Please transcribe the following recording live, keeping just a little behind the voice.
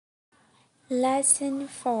Lesson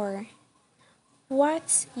 4.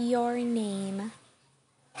 What's your name?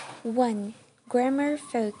 1. Grammar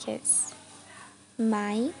focus.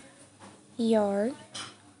 My, your,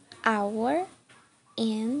 our,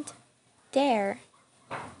 and their.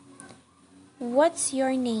 What's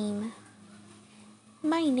your name?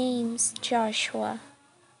 My name's Joshua.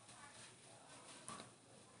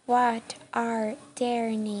 What are their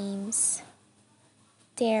names?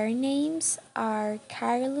 Their names are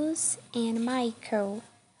Carlos and Michael.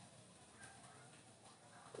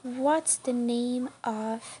 What's the name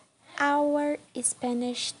of our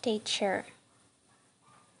Spanish teacher?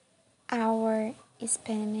 Our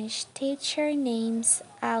Spanish teacher name's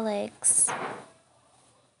Alex.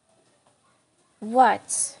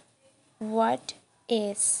 What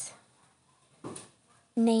is?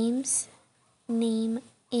 Name's name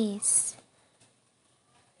is.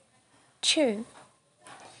 2.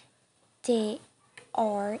 TRARN.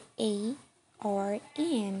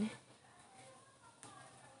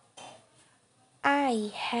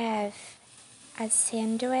 I have a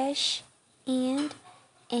sandwich and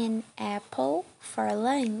an apple for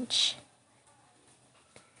lunch.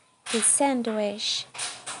 The sandwich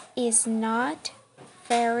is not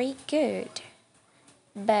very good,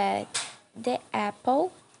 but the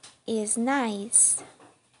apple is nice.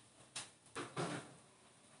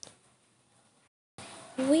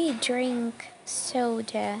 We drink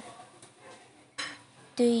soda.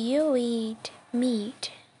 Do you eat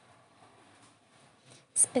meat?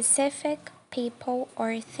 Specific people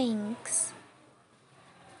or things.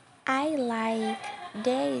 I like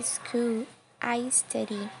the school I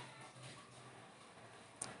study.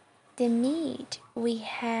 The meat we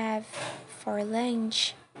have for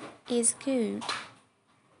lunch is good.